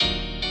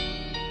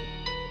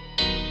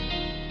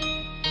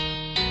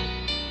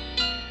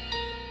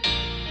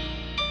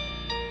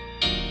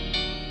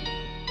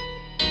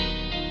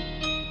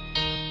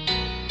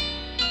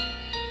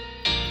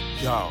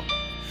Yo.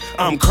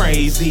 I'm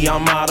crazy,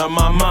 I'm out of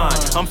my mind.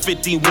 I'm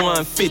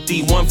 51,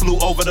 flew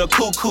over the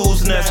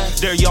cuckoo's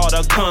nest. Dare y'all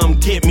to come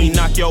get me,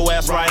 knock your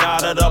ass right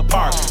out of the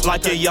park.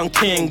 Like a young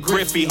King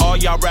Griffey, all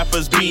y'all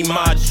rappers be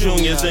my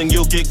juniors and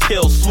you'll get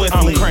killed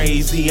swiftly. I'm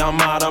crazy, I'm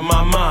out of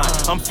my mind.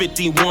 I'm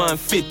 51,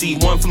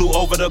 flew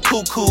over the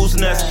cuckoo's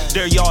nest.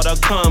 Dare y'all to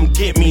come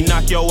get me,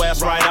 knock your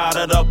ass right out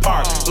of the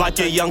park. Like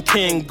a young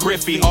King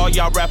Griffey, all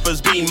y'all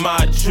rappers be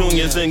my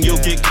juniors and you'll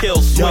get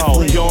killed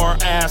swiftly. Yo, your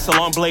ass a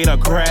long blade of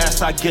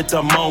grass, I get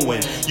the mowing.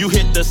 You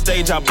hit the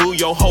stage, I boo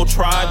your whole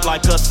tribe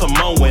like a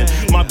Samoan.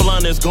 My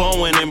blunt is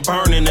glowing and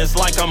burning, it's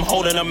like I'm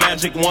holding a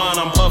magic wand.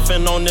 I'm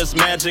puffing on this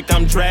magic,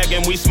 I'm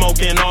dragging, we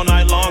smoking all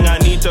night long. I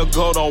need to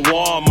go to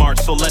Walmart,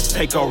 so let's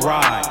take a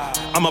ride.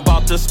 I'm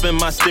about to spend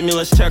my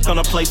stimulus check on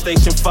a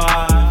PlayStation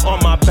 5. On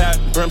my back,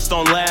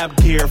 brimstone lab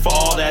gear for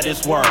all that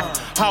it's worth.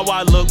 How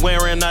I look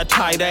wearing a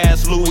tight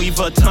ass Louis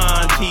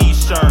Vuitton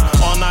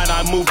t-shirt. All night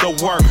I move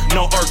to work,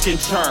 no irk and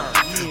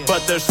jerk.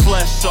 But there's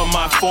flesh on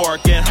my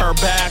fork and her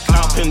back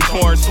out and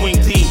torn. Swing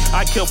T,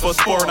 I kill for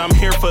sport, I'm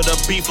here for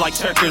the beef like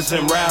checkers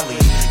and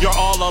rallies. You're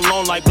all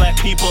alone like black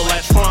people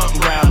at Trump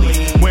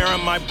rallies.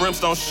 Wearing my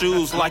brimstone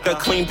shoes like a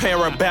clean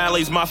pair of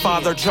ballies. My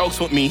father jokes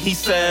with me, he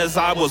says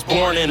I was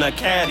born in a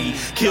caddy.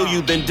 Kill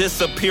you then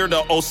disappear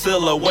to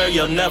Oscilla where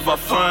you'll never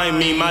find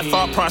me. My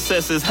thought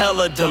process is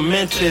hella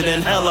demented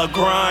and hella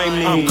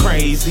grimy. I'm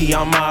crazy,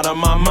 I'm out of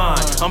my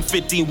mind. I'm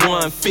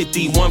 51,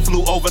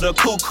 flew over the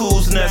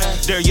cuckoo's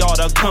nest. Dare y'all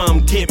to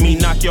come get me,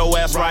 knock your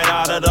ass right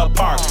out of the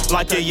park.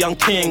 Like a young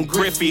King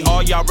Griffey,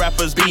 all y'all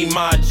rappers be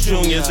my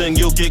juniors and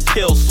you'll get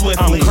killed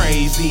swiftly. I'm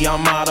crazy,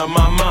 I'm out of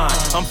my mind.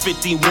 I'm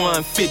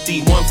 51,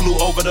 flew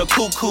over the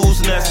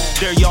cuckoo's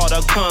nest. Dare y'all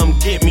to come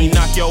get me,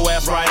 knock your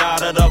ass right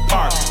out of the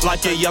park.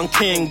 Like a young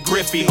King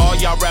Griffey, all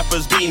y'all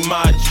rappers be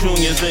my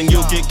juniors and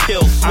you'll get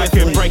killed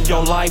swiftly. I can break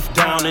your life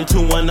down into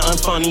an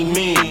unfunny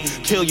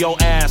meme. Kill your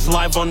ass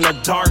live on the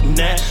dark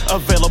net,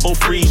 available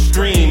free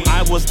stream.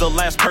 I was the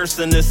last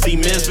person to see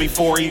Miz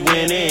before he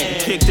went in.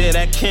 Kicked it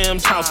at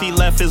Kim's house, he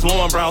left his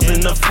lawn brows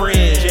in the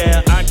fridge.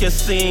 Yeah, I can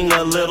sing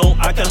a little,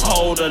 I can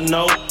hold a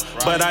note,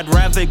 but I'd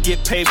rather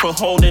get paid for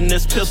holding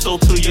this pistol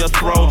to your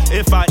throat.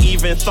 If I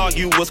even thought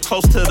you was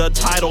close to the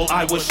title,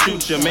 I would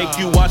shoot you. Make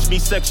you watch me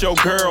sex your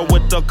girl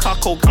with the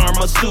Cuckoo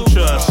Karma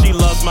Sutra. She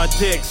loves my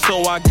dick,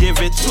 so I give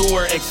it to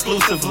her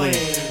exclusively.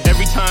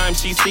 Every time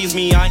she sees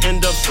me, I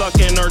end up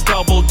sucking her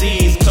double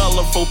D's,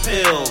 colorful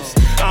pills.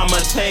 I'ma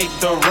take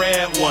the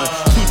red one.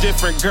 Two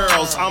different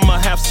girls, I'ma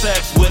have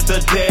sex with the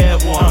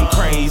dead one. I'm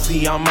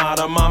crazy, I'm out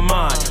of my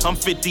mind. I'm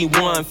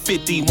 51,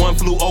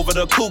 flew over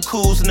the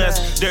cuckoo's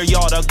nest. Dare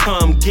y'all to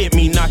come get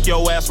me, knock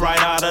your ass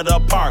right out of the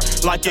park.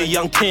 Like a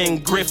young King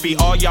Griffey,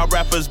 all y'all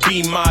rappers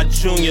be my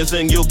juniors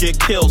and you'll get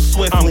killed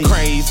swiftly. I'm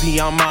crazy,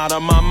 I'm out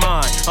of my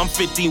mind. I'm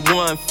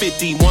 51,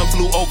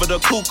 flew over the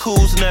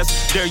cuckoo's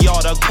nest. Dare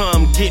y'all to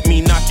come get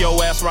me, knock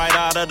your ass right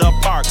out of the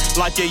park.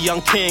 Like a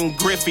young King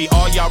Griffey,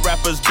 all y'all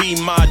rappers be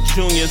my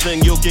juniors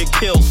and you'll get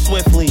killed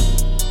swiftly.